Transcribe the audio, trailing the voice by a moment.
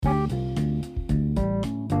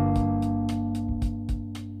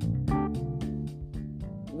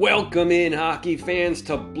Welcome in, hockey fans,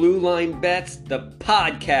 to Blue Line Bets, the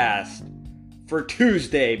podcast for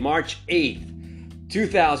Tuesday, March 8th,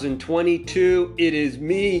 2022. It is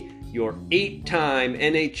me, your 8-time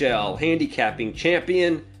NHL handicapping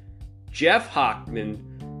champion, Jeff Hockman,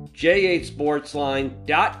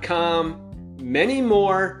 j8sportsline.com, many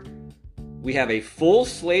more. We have a full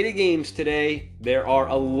slate of games today. There are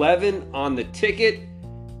 11 on the ticket.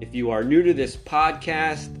 If you are new to this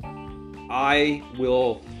podcast, I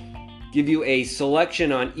will give you a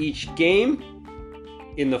selection on each game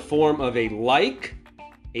in the form of a like,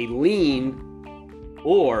 a lean,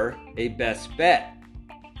 or a best bet.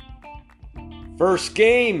 First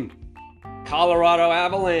game, Colorado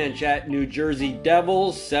Avalanche at New Jersey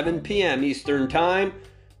Devils, 7 p.m. Eastern Time.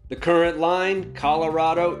 The current line,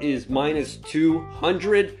 Colorado is minus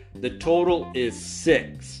 200. The total is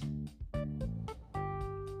 6.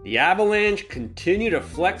 The Avalanche continue to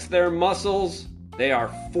flex their muscles. They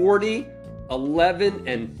are 40, 11,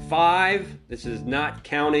 and 5. This is not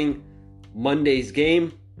counting Monday's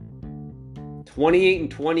game. 28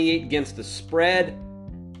 and 28 against the spread.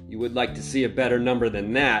 You would like to see a better number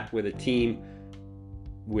than that with a team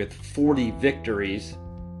with 40 victories.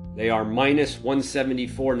 They are minus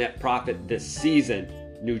 174 net profit this season.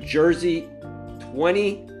 New Jersey,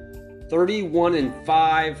 20, 31, and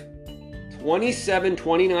 5.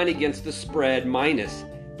 27-29 against the spread, minus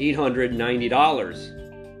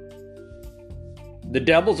 $890. The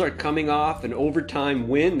Devils are coming off an overtime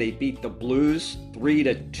win. They beat the Blues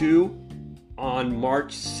 3-2 on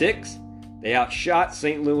March 6th. They outshot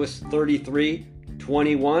St. Louis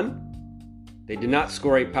 33-21. They did not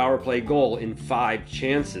score a power play goal in 5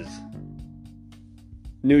 chances.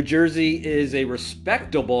 New Jersey is a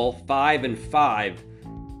respectable 5-5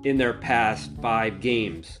 in their past 5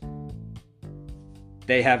 games.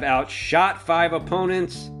 They have outshot 5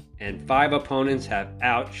 opponents, and 5 opponents have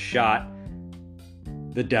outshot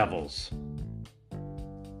the Devils.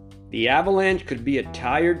 The Avalanche could be a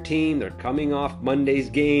tired team. They're coming off Monday's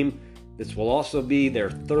game. This will also be their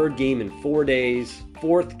 3rd game in 4 days,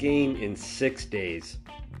 4th game in 6 days.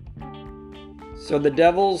 So the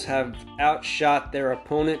Devils have outshot their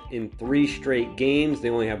opponent in 3 straight games. They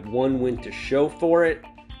only have 1 win to show for it.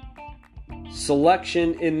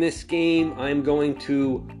 Selection in this game, I'm going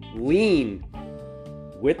to lean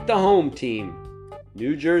with the home team,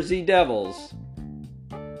 New Jersey Devils,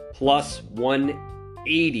 plus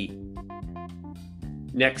 180.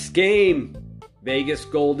 Next game, Vegas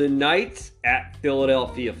Golden Knights at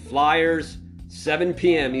Philadelphia Flyers, 7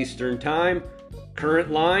 p.m. Eastern Time.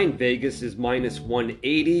 Current line, Vegas is minus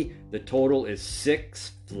 180. The total is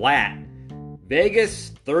 6 flat. Vegas,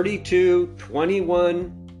 32,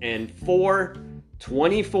 21, and 4,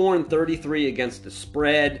 24 and 33 against the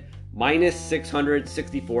spread, minus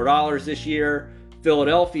 $664 this year.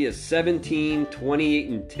 Philadelphia is 17, 28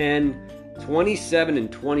 and 10, 27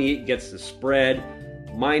 and 28 against the spread,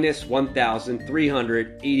 minus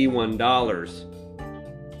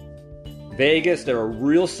 $1,381. Vegas, they're a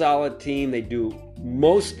real solid team. They do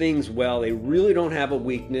most things well. They really don't have a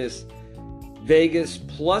weakness. Vegas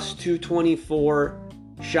plus 224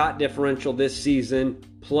 shot differential this season,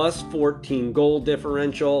 plus 14 goal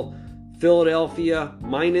differential. Philadelphia,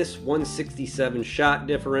 minus 167 shot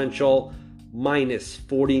differential, minus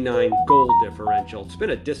 49 goal differential. It's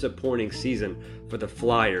been a disappointing season for the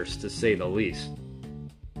Flyers, to say the least.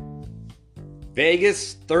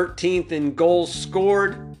 Vegas, 13th in goals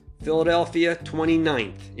scored. Philadelphia,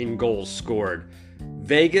 29th in goals scored.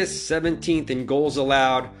 Vegas, 17th in goals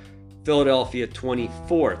allowed. Philadelphia,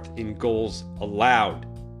 24th in goals allowed.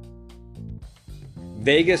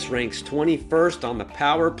 Vegas ranks 21st on the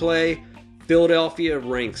power play. Philadelphia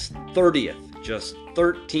ranks 30th, just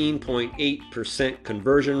 13.8%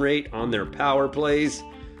 conversion rate on their power plays.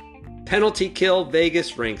 Penalty kill,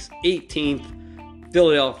 Vegas ranks 18th.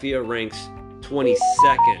 Philadelphia ranks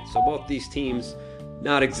 22nd. So both these teams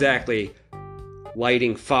not exactly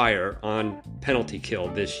lighting fire on penalty kill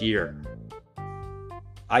this year.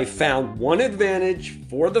 I found one advantage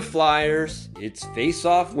for the Flyers. It's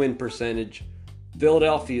face-off win percentage.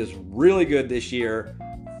 Philadelphia is really good this year.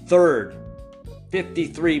 3rd,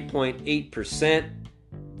 53.8%.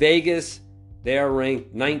 Vegas, they are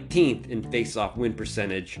ranked 19th in face-off win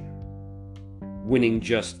percentage, winning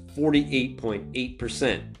just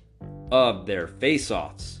 48.8% of their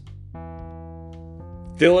face-offs.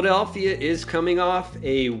 Philadelphia is coming off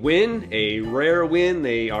a win, a rare win.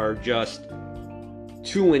 They are just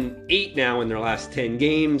 2-8 now in their last 10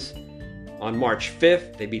 games. On March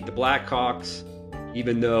 5th, they beat the Blackhawks,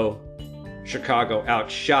 even though Chicago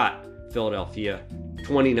outshot Philadelphia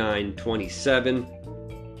 29-27.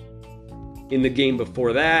 In the game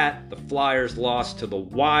before that, the Flyers lost to the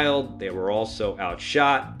Wild. They were also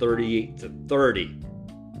outshot 38-30.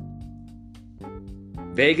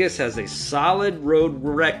 Vegas has a solid road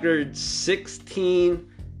record,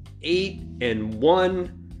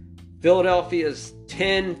 16-8-1. Philadelphia's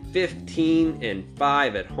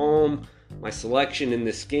 10-15-5 at home. My selection in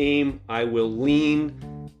this game, I will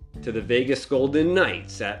lean to the Vegas Golden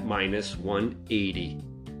Knights at minus 180.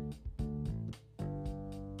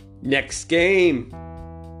 Next game,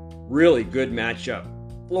 really good matchup.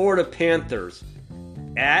 Florida Panthers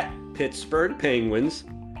at Pittsburgh Penguins,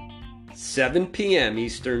 7 p.m.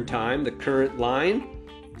 Eastern Time. The current line,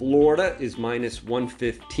 Florida is minus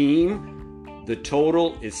 115. The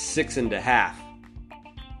total is 6.5.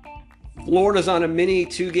 Florida's on a mini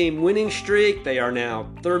 2-game winning streak. They are now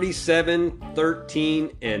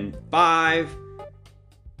 37-13-5.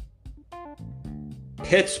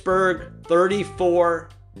 Pittsburgh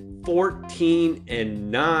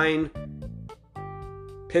 34-14-9.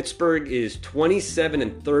 Pittsburgh is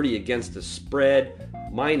 27-30 against the spread,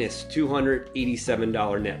 minus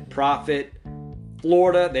 $287 net profit.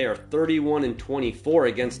 Florida, they are 31-24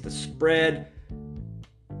 against the spread,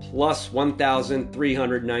 plus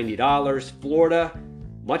 $1,390. Florida,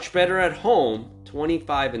 much better at home,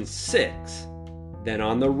 25-6, than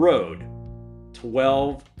on the road,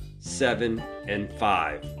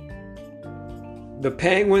 12-7-5. The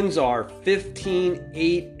Penguins are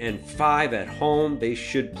 15-8-5 at home. They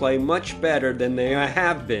should play much better than they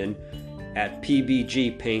have been at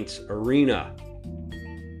PBG Paints Arena.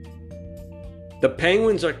 The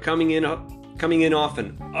Penguins are coming in off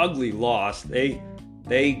an ugly loss. They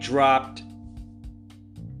dropped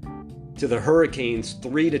to the Hurricanes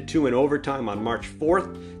 3-2 in overtime on March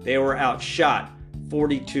 4th. They were outshot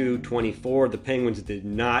 42-24. The Penguins did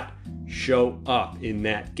not show up in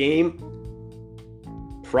that game.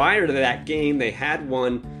 Prior to that game, they had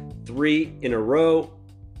won 3 in a row.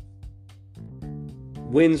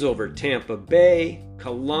 Wins over Tampa Bay,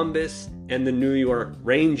 Columbus, and the New York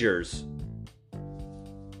Rangers.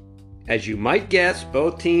 As you might guess,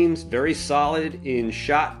 both teams very solid in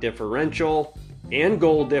shot differential and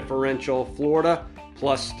goal differential. Florida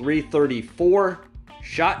plus 334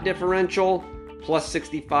 shot differential, plus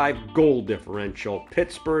 65 goal differential.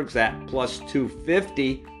 Pittsburgh's at plus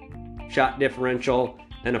 250 shot differential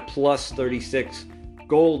and a plus 36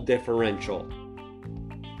 goal differential.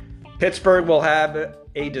 Pittsburgh will have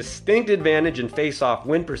a distinct advantage in face-off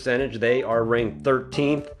win percentage. They are ranked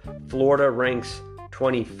 13th. Florida ranks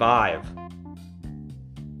 25.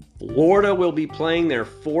 Florida will be playing their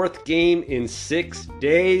 4th game in 6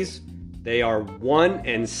 days. They are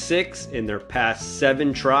 1-6 in their past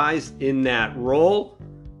 7 tries in that role.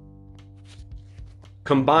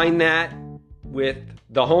 Combine that with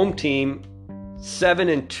the home team,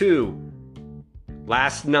 7-2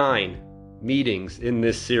 last 9 meetings in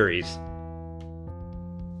this series.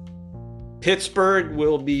 Pittsburgh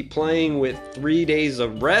will be playing with 3 days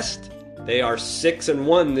of rest. They are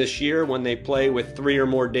 6-1 this year when they play with 3 or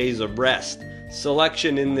more days of rest.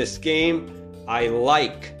 Selection in this game, I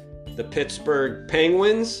like the Pittsburgh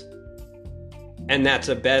Penguins, and that's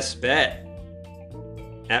a best bet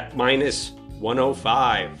at minus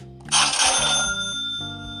 105.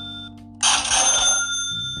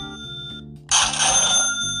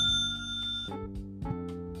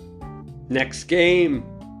 Next game,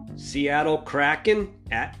 Seattle Kraken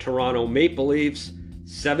at Toronto Maple Leafs,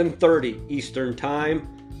 7:30 Eastern Time.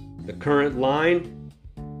 The current line,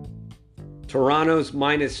 Toronto's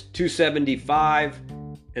minus 275,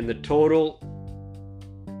 and the total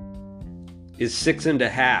is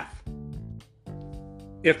 6.5.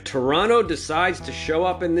 If Toronto decides to show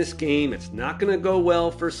up in this game, it's not going to go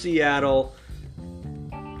well for Seattle.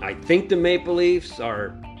 I think the Maple Leafs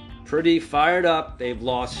are pretty fired up. They've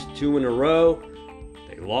lost 2 in a row.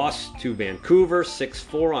 They lost to Vancouver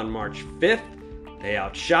 6-4 on March 5th. They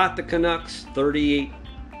outshot the Canucks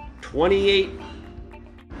 38-28.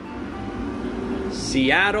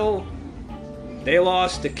 Seattle, they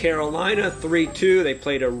lost to Carolina 3-2. They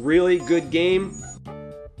played a really good game.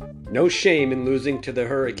 No shame in losing to the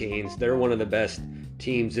Hurricanes. They're one of the best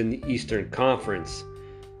teams in the Eastern Conference.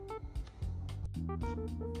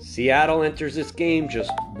 Seattle enters this game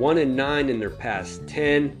just 1-9 in their past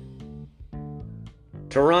 10.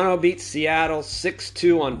 Toronto beats Seattle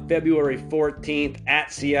 6-2 on February 14th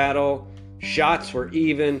at Seattle. Shots were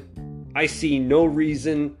even. I see no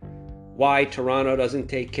reason why Toronto doesn't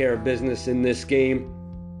take care of business in this game.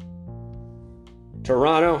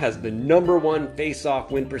 Toronto has the number 1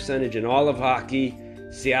 face-off win percentage in all of hockey.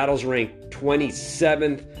 Seattle's ranked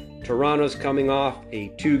 27th. Toronto's coming off a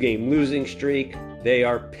 2-game losing streak. they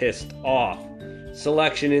are pissed off.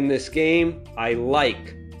 Selection in this game, I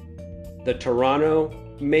like the Toronto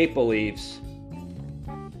Maple Leafs.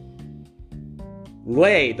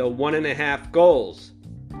 Lay the 1.5 goals,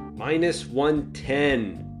 minus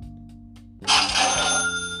 110.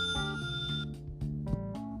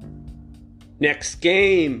 Next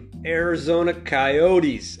game, Arizona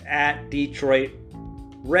Coyotes at Detroit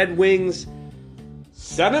Red Wings,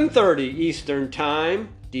 7:30 Eastern Time.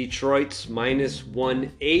 Detroit's minus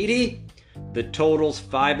 180. The total's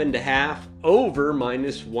 5.5, over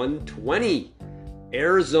minus 120.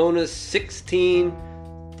 Arizona's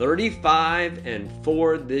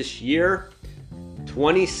 16-35-4 this year.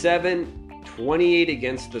 27-28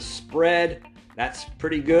 against the spread. That's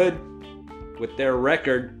pretty good with their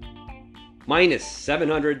record. Minus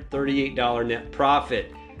 $738 net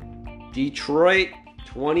profit. Detroit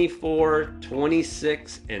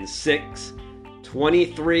 24-26-6.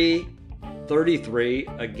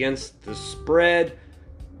 23-33 against the spread.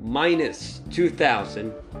 Minus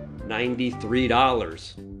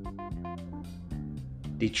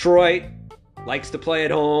 $2,093. Detroit likes to play at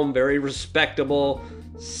home. Very respectable.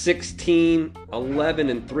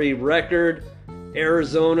 16-11-3 record.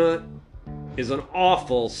 Arizona is an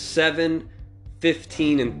awful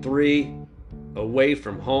 7-15-3 away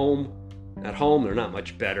from home. At home, they're not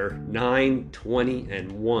much better.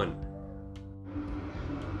 9-20-1.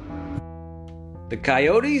 The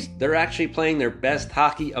Coyotes, they're actually playing their best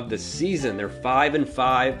hockey of the season. They're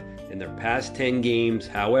 5-5 in their past 10 games.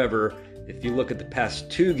 However, if you look at the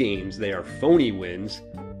past 2 games, they are phony wins.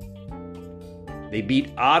 They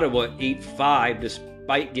beat Ottawa 8-5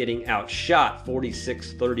 despite getting outshot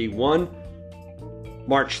 46-31.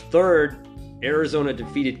 March 3rd, Arizona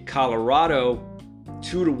defeated Colorado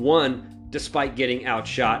 2-1 despite getting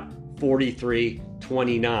outshot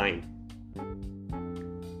 43-29.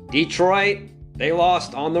 Detroit, they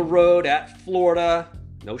lost on the road at Florida.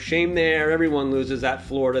 No shame there. Everyone loses at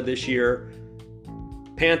Florida this year.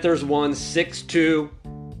 Panthers won 6-2.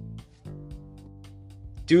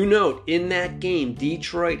 Do note, in that game,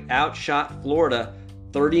 Detroit outshot Florida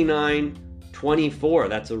 39-24.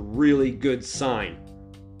 That's a really good sign.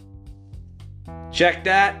 Check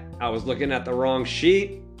that. I was looking at the wrong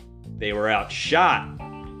sheet. They were outshot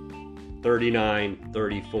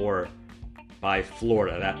 39-34 by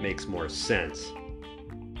Florida. That makes more sense.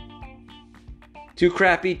 2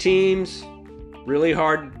 crappy teams. Really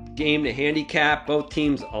hard game to handicap. Both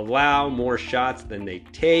teams allow more shots than they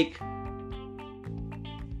take.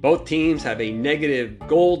 Both teams have a negative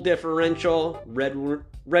goal differential. Red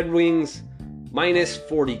Wings minus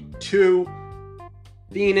 42.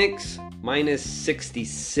 Phoenix minus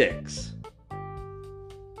 66.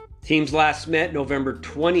 Teams last met November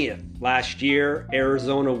 20th last year.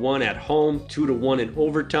 Arizona won at home 2-1 in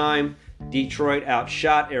overtime. Detroit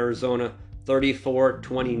outshot Arizona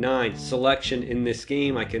 34-29. Selection in this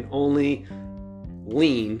game, I can only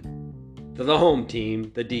lean to the home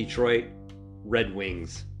team, the Detroit Red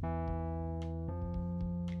Wings,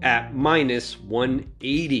 at minus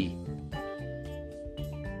 180.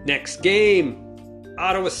 Next game,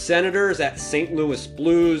 Ottawa Senators at St. Louis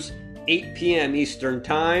Blues, 8 p.m. Eastern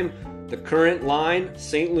Time. The current line,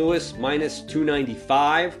 St. Louis minus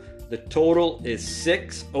 295. The total is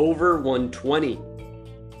 6 over 120.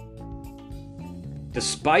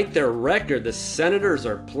 Despite their record, the Senators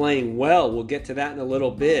are playing well. We'll get to that in a little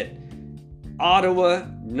bit. Ottawa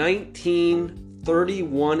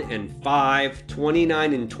 19-31-5,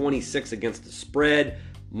 29-26 against the spread,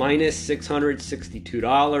 minus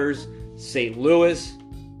 $662. St. Louis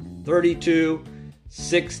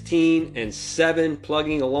 32-16-7,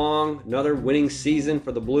 plugging along. Another winning season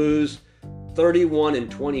for the Blues.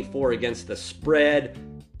 31-24 against the spread,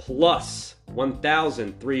 plus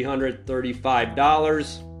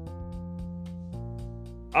 $1,335.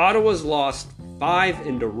 Ottawa's lost 5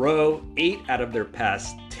 in a row, 8 out of their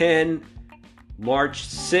past 10. March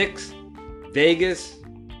 6th, Vegas,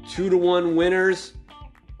 2-1 winners.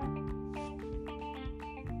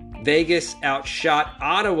 Vegas outshot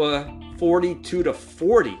Ottawa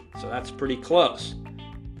 42-40, so that's pretty close.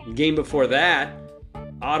 The game before that,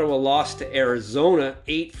 Ottawa lost to Arizona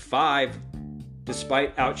 8-5,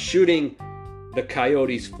 despite outshooting the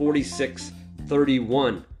Coyotes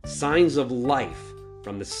 46-31. Signs of life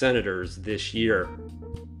from the Senators this year.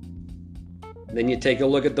 Then you take a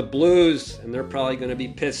look at the Blues, and they're probably going to be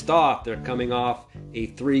pissed off. They're coming off a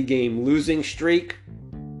 3-game losing streak.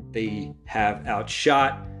 They have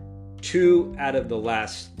outshot 2 out of the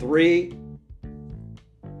last 3.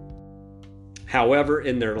 However,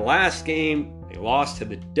 in their last game, they lost to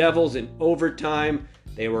the Devils in overtime.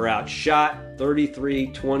 They were outshot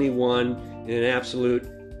 33-21 in an absolute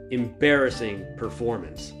embarrassing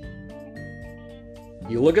performance.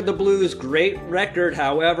 You look at the Blues' great record,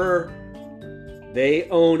 however, they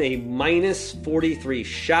own a minus 43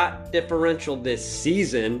 shot differential this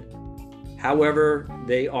season. However,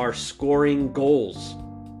 they are scoring goals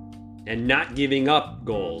and not giving up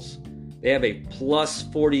goals. They have a plus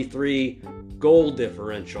 43 goal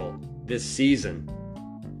differential this season.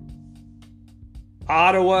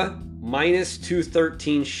 Ottawa, minus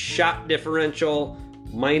 213 shot differential,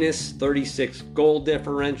 minus 36 goal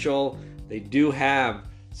differential. They do have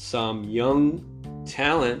some young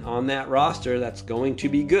talent on that roster that's going to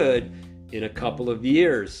be good in a couple of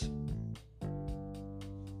years.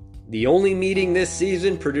 The only meeting this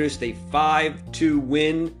season produced a 5-2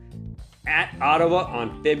 win at Ottawa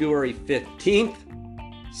on February 15th.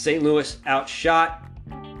 St. Louis outshot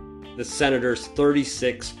the Senators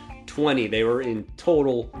 36-20. They were in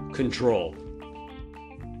total control.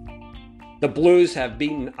 The Blues have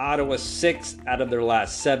beaten Ottawa 6 out of their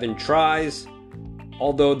last 7 tries,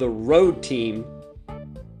 although the road team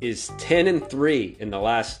is 10-3 in the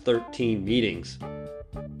last 13 meetings.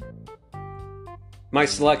 My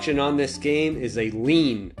selection on this game is a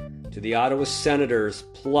lean to the Ottawa Senators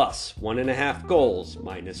plus 1.5 goals,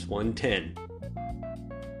 minus 110.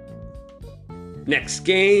 Next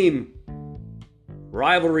game,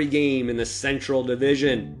 rivalry game in the Central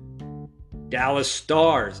Division. Dallas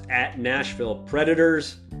Stars at Nashville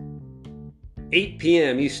Predators, 8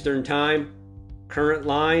 p.m. Eastern Time. Current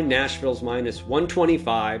line, Nashville's minus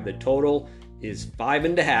 125. The total is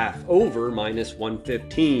 5.5, over minus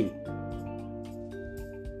 115.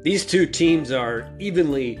 These two teams are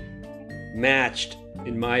evenly matched,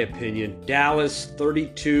 in my opinion. Dallas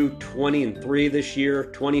 32-20-3 this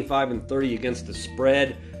year, 25-30 against the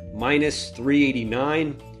spread, minus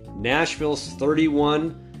 389. Nashville's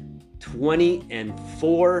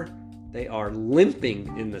 31-20-4. They are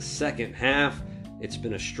limping in the second half. It's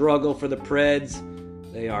been a struggle for the Preds.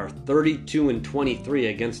 They are 32-23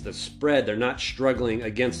 against the spread. They're not struggling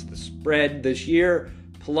against the spread this year,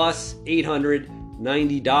 plus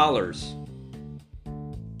 $890.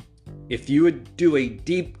 If you would do a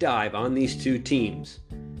deep dive on these two teams,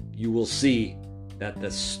 you will see that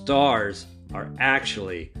the Stars are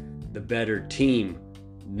actually the better team.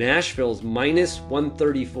 Nashville's minus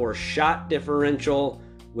 134 shot differential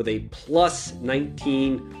with a plus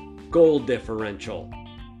 19 goal differential.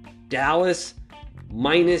 Dallas,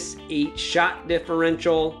 minus 8 shot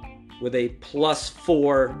differential with a plus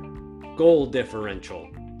 4 goal differential.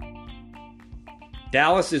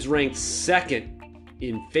 Dallas is ranked second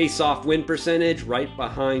in face-off win percentage, right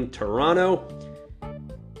behind Toronto.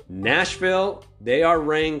 Nashville, they are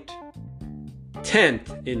ranked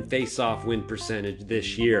 10th in face-off win percentage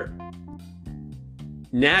this year.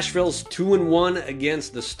 Nashville's 2-1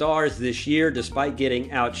 against the Stars this year, despite getting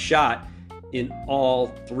outshot in all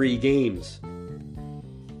 3 games.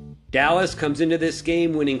 Dallas comes into this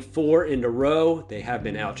game winning 4 in a row. They have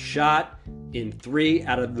been outshot in 3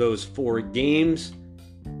 out of those 4 games.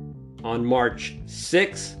 On March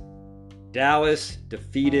 6th, Dallas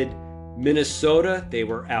defeated Minnesota. They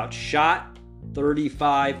were outshot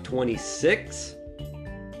 35-26.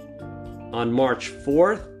 On March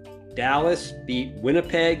 4th, Dallas beat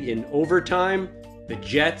Winnipeg in overtime. The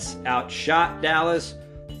Jets outshot Dallas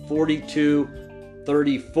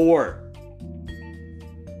 42-34.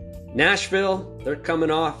 Nashville, they're coming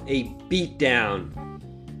off a beatdown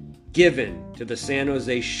given to the San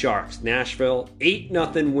Jose Sharks. Nashville,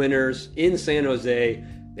 8-0 winners in San Jose.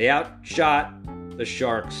 They outshot the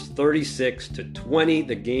Sharks 36-20.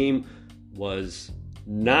 The game was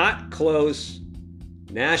not close.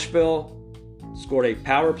 Nashville scored a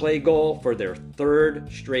power play goal for their 3rd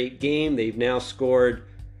straight game. They've now scored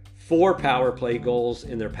 4 power play goals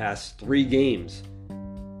in their past 3 games.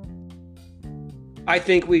 I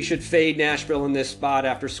think we should fade Nashville in this spot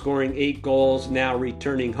after scoring 8 goals, now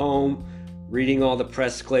returning home, reading all the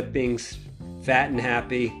press clippings, fat and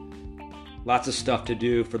happy. Lots of stuff to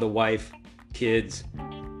do for the wife, kids.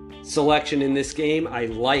 Selection in this game, I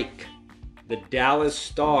like the Dallas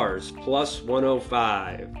Stars plus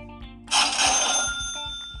 105.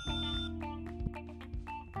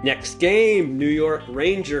 Next game, New York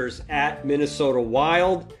Rangers at Minnesota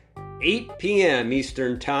Wild, 8 p.m.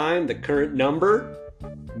 Eastern Time. The current number,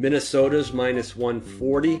 Minnesota's minus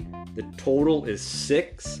 140. The total is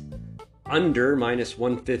 6, under minus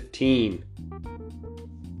 115.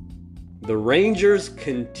 The Rangers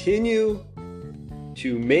continue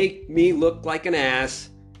to make me look like an ass.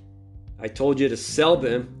 I told you to sell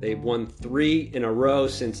them. They've won 3 in a row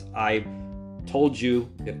since I told you,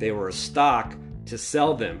 if they were a stock, to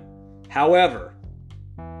sell them. However,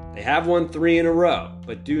 They have won 3 in a row,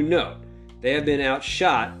 but do note, they have been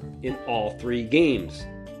outshot in all 3 games.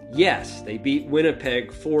 Yes, they beat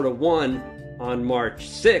Winnipeg 4-1 on March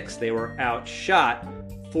 6th. They were outshot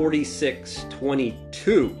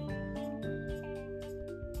 46-22.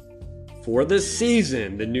 For the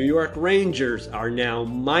season, the New York Rangers are now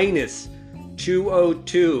minus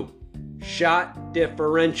 202 shot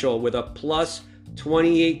differential with a plus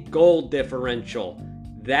 28 goal differential.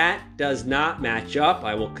 That does not match up.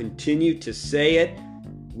 I will continue to say it.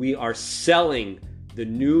 We are selling the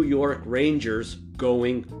New York Rangers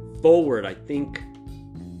going forward. I think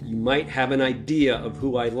you might have an idea of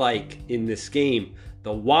who I like in this game.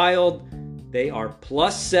 The Wild, they are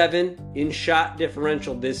plus 7 in shot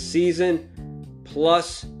differential this season,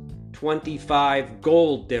 plus 25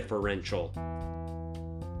 goal differential.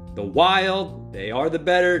 The Wild, they are the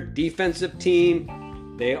better defensive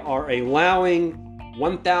team. They are allowing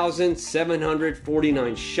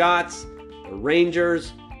 1,749 shots. The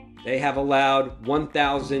Rangers, they have allowed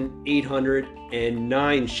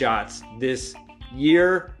 1,809 shots this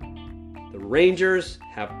year. The Rangers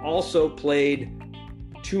have also played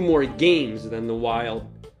 2 more games than the Wild.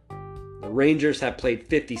 The Rangers have played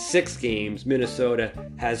 56 games. Minnesota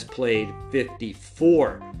has played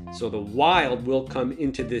 54. So the Wild will come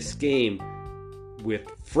into this game with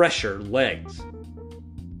fresher legs.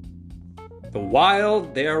 The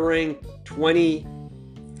Wild, they are ranked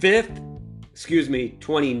 29th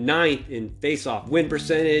in face-off win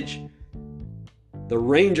percentage. The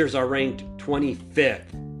Rangers are ranked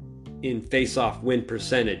 25th in face-off win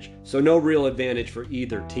percentage. So no real advantage for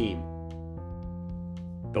either team.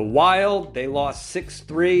 The Wild, they lost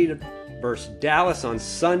 6-3 versus Dallas on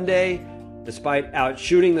Sunday, despite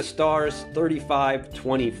outshooting the Stars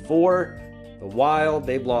 35-24. The Wild,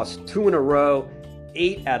 they've lost 2 in a row,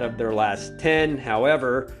 8 out of their last 10.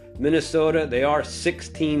 However, Minnesota, they are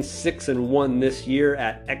 16-6-1 this year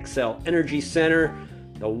at XL Energy Center.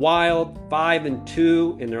 The Wild,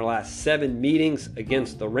 5-2 in their last 7 meetings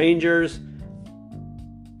against the Rangers.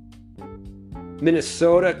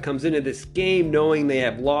 Minnesota comes into this game knowing they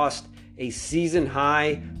have lost a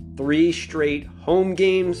season-high 3 straight home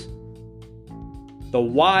games. The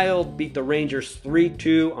Wild beat the Rangers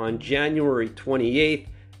 3-2 on January 28th,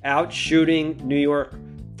 outshooting New York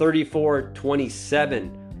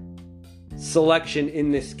 34-27. Selection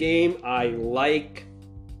in this game, I like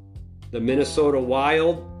the Minnesota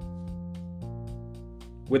Wild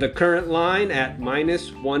with a current line at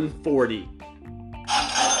minus 140.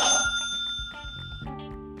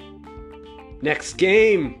 Next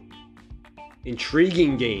game,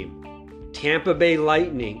 intriguing game. Tampa Bay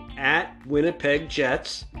Lightning at Winnipeg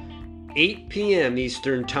Jets, 8 p.m.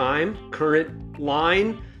 Eastern Time. Current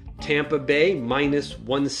line, Tampa Bay minus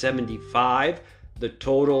 175. The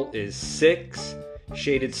total is 6,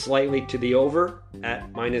 shaded slightly to the over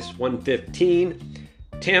at minus 115.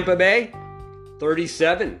 Tampa Bay,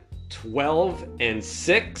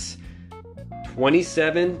 37-12-6,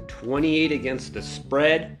 27-28 against the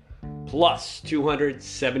spread, plus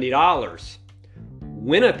 $270.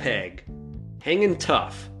 Winnipeg, hanging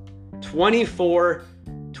tough,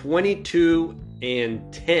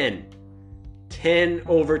 24-22-10. 10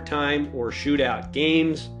 overtime or shootout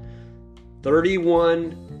games,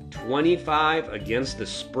 31-25 against the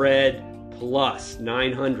spread, plus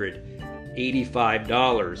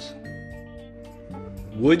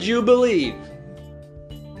 $985. Would you believe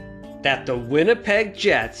that the Winnipeg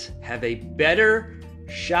Jets have a better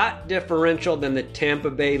shot differential than the Tampa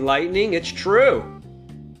Bay Lightning? It's true.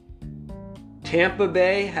 Tampa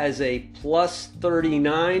Bay has a plus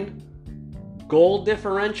 39 goal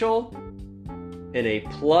differential and a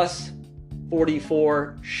plus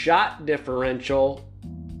 44 shot differential.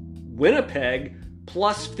 Winnipeg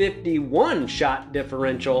plus 51 shot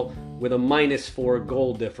differential with a minus 4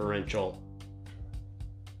 goal differential.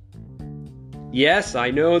 Yes,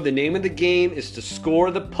 I know the name of the game is to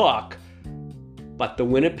score the puck, but the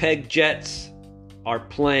Winnipeg Jets are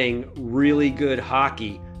playing really good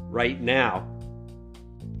hockey right now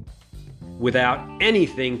without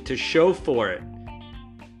anything to show for it.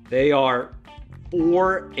 They are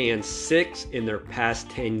 4-6 in their past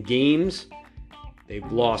 10 games.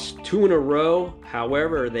 They've lost 2 in a row.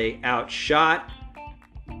 However, they outshot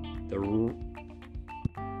the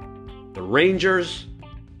Rangers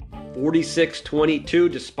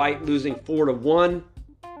 46-22 despite losing 4-1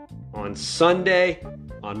 on Sunday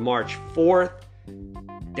on March 4th.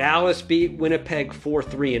 Dallas beat Winnipeg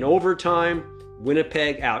 4-3 in overtime.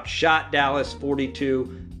 Winnipeg outshot Dallas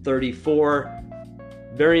 42-34.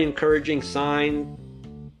 Very encouraging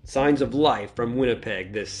signs of life from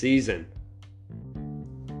Winnipeg this season.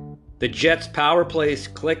 The Jets' power play is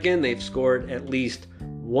clicking. They've scored at least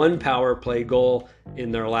one power play goal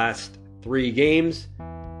in their last 3 games.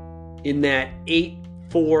 In that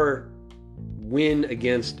 8-4 win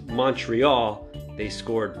against Montreal, they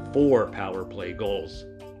scored 4 power play goals.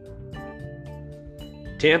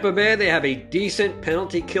 Tampa Bay, they have a decent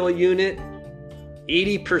penalty kill unit,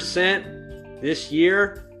 80% this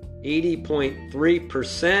year,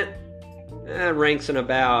 80.3%. Ranks in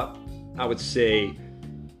about, I would say,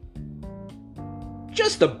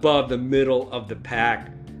 just above the middle of the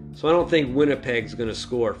pack. So I don't think Winnipeg's going to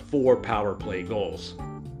score 4 power play goals.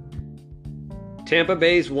 Tampa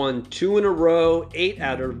Bay's won 2 in a row, 8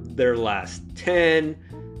 out of their last 10.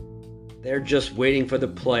 They're just waiting for the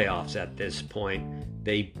playoffs at this point.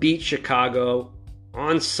 They beat Chicago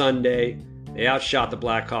on Sunday. They outshot the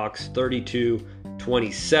Blackhawks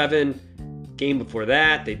 32-27. Game before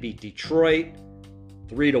that, they beat Detroit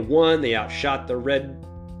 3-1. They outshot the Red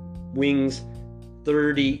Wings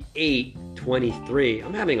 38-23.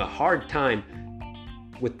 I'm having a hard time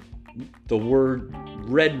with the word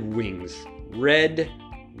Red Wings. Red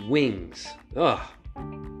Wings. Ugh.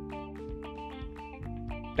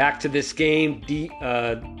 Back to this game.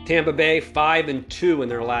 Tampa Bay 5-2 in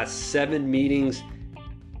their last 7 meetings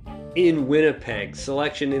in Winnipeg.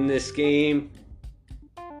 Selection in this game,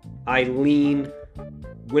 I lean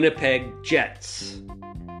Winnipeg Jets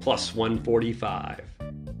plus 145.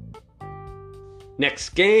 Next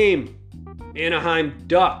game, Anaheim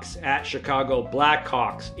Ducks at Chicago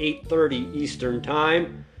Blackhawks, 8:30 Eastern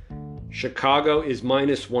Time. Chicago is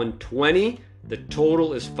minus 120. The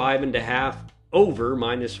total is 5.5, over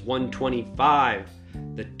minus 125.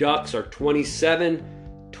 The Ducks are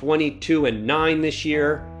 27-22-9 this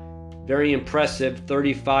year. Very impressive,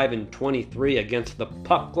 35-23 against the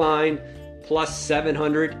puck line, plus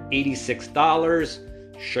 $786.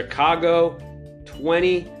 Chicago,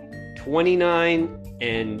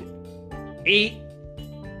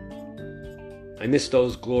 20-29-8. I miss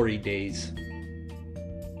those glory days.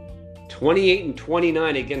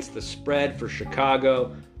 28-29 against the spread for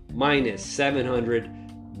Chicago, minus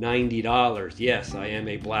 $790. Yes, I am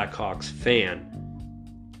a Blackhawks fan.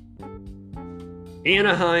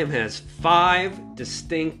 Anaheim has 5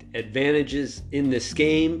 distinct advantages in this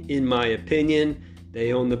game, in my opinion.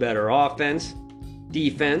 They own the better offense,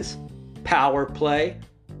 defense, power play,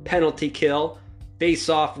 penalty kill,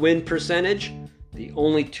 face-off win percentage. The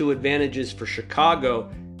only 2 advantages for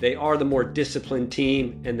Chicago, they are the more disciplined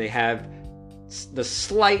team, and they have the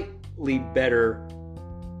slightly better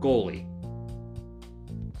goalie.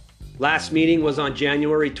 Last meeting was on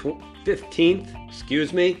January 15th,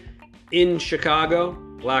 in Chicago.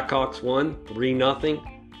 Blackhawks won 3-0.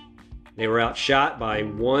 They were outshot by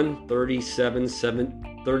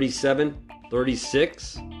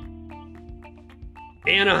 37-36.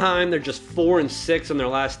 Anaheim, they're just 4-6 in their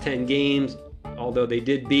last 10 games, although they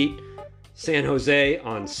did beat San Jose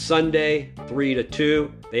on Sunday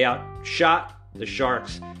 3-2. They outshot the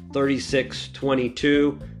Sharks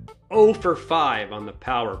 36-22. 0 for 5 on the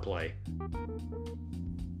power play.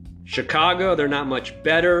 Chicago, they're not much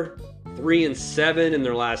better. 3-7 in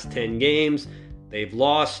their last 10 games. They've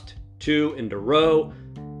lost 2 in a row.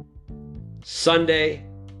 Sunday,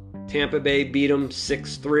 Tampa Bay beat them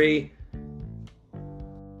 6-3.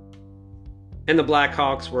 And the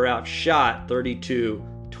Blackhawks were outshot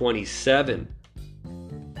 32-27.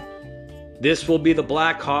 This will be the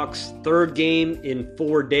Blackhawks' 3rd game in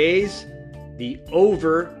 4 days. The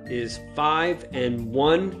over is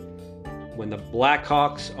 5-1 when the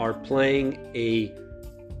Blackhawks are playing a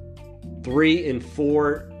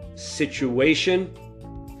 3-4 situation.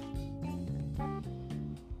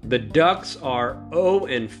 The Ducks are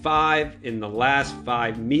 0-5 in the last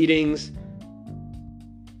 5 meetings.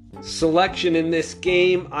 Selection in this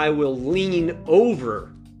game, I will lean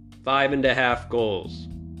over 5.5 goals.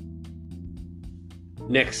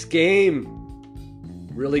 Next game,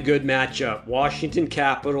 really good matchup. Washington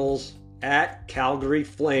Capitals at Calgary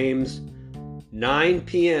Flames, 9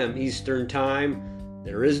 p.m. Eastern Time.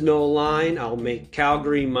 There is no line. I'll make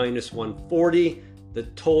Calgary minus 140. The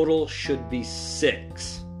total should be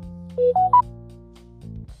 6.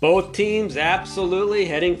 Both teams absolutely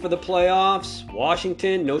heading for the playoffs.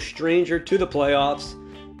 Washington, no stranger to the playoffs.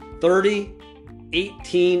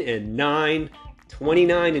 30-18-9,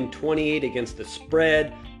 29-28 against the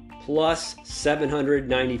spread, plus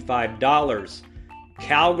 $795.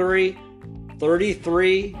 Calgary,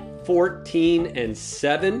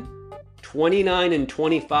 33-14-7,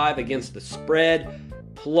 29-25 against the spread,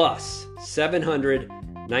 plus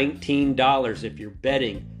 $719 if you're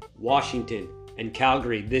betting Washington and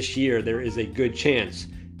Calgary this year. There is a good chance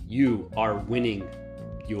you are winning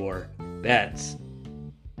your bets.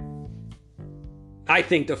 I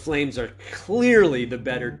think the Flames are clearly the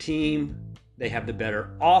better team. They have the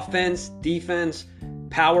better offense, defense,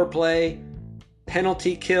 power play,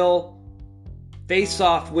 penalty kill,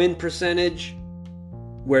 face-off win percentage,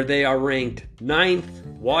 where they are ranked 9th.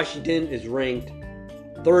 Washington is ranked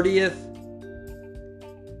 30th.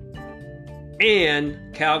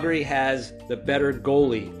 And Calgary has the better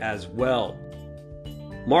goalie as well.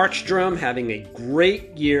 Markstrom having a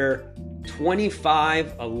great year,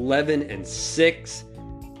 25, 11, and 6,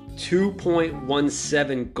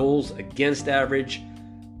 2.17 goals against average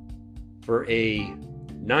for a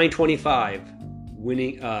 .925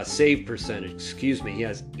 winning save percentage. He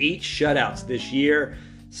has 8 shutouts this year.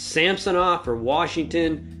 Samsonov for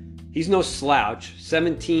Washington, he's no slouch,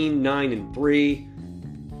 17, 9, and 3.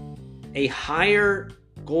 A higher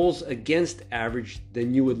goals against average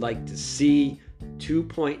than you would like to see,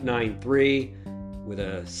 2.93 with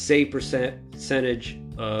a save percentage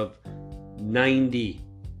of 90.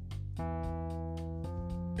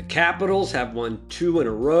 The Capitals have won 2 in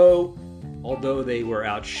a row, although they were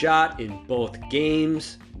outshot in both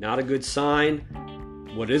games. Not a good sign.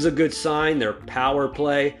 What is a good sign? Their power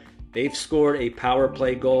play. They've scored a power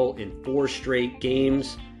play goal in 4 straight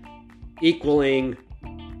games, equaling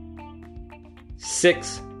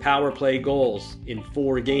 6 power play goals in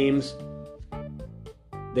 4 games.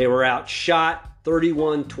 They were outshot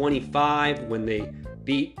 31-25 when they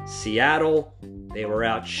beat Seattle. They were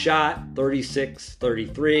outshot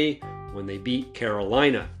 36-33 when they beat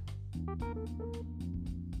Carolina.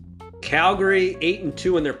 Calgary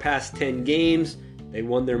 8-2 in their past 10 games. They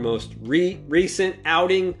won their most recent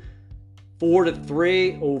outing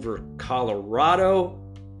 4-3 over Colorado.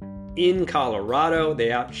 In Colorado,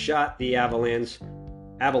 they outshot the Avalanche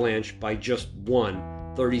by just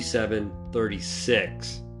 1,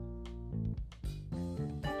 37-36.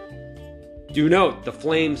 Do note, the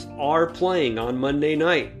Flames are playing on Monday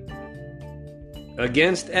night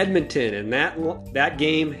against Edmonton, and that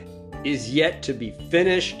game is yet to be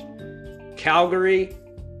finished. Calgary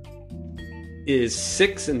is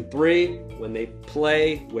 6-3 when they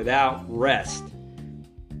play without rest.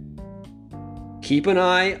 Keep an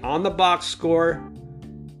eye on the box score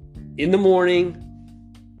in the morning.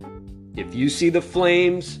 If you see the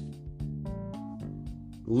Flames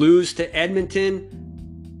lose to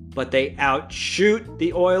Edmonton, but they outshoot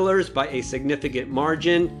the Oilers by a significant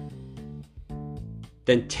margin,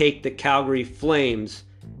 then take the Calgary Flames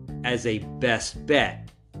as a best bet.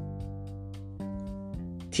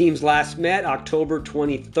 Teams last met October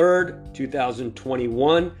 23rd,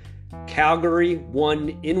 2021. Calgary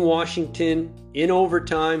won in Washington in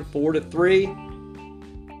overtime 4-3.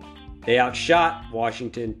 They outshot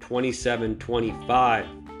Washington 27-25.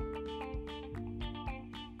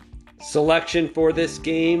 Selection for this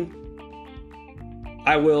game,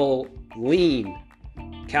 I will lean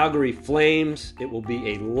Calgary Flames. It will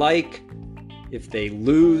be a like if they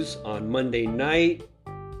lose on Monday night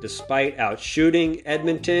despite outshooting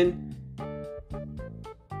Edmonton.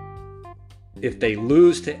 If they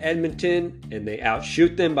lose to Edmonton and they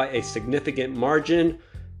outshoot them by a significant margin,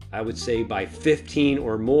 I would say by 15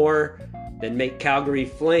 or more, then make Calgary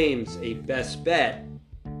Flames a best bet.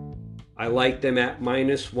 I like them at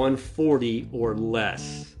minus 140 or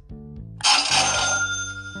less.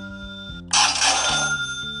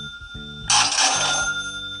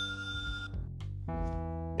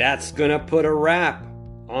 That's going to put a wrap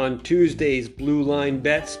on Tuesday's Blue Line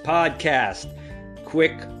Bets podcast.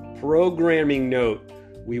 Quick programming note,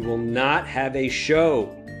 we will not have a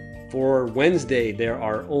show for Wednesday. There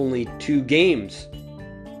are only 2 games.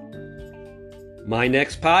 My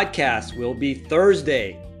next podcast will be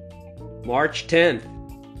Thursday, March 10th.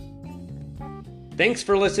 Thanks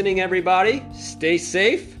for listening, everybody. Stay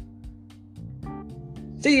safe.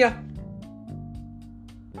 See ya.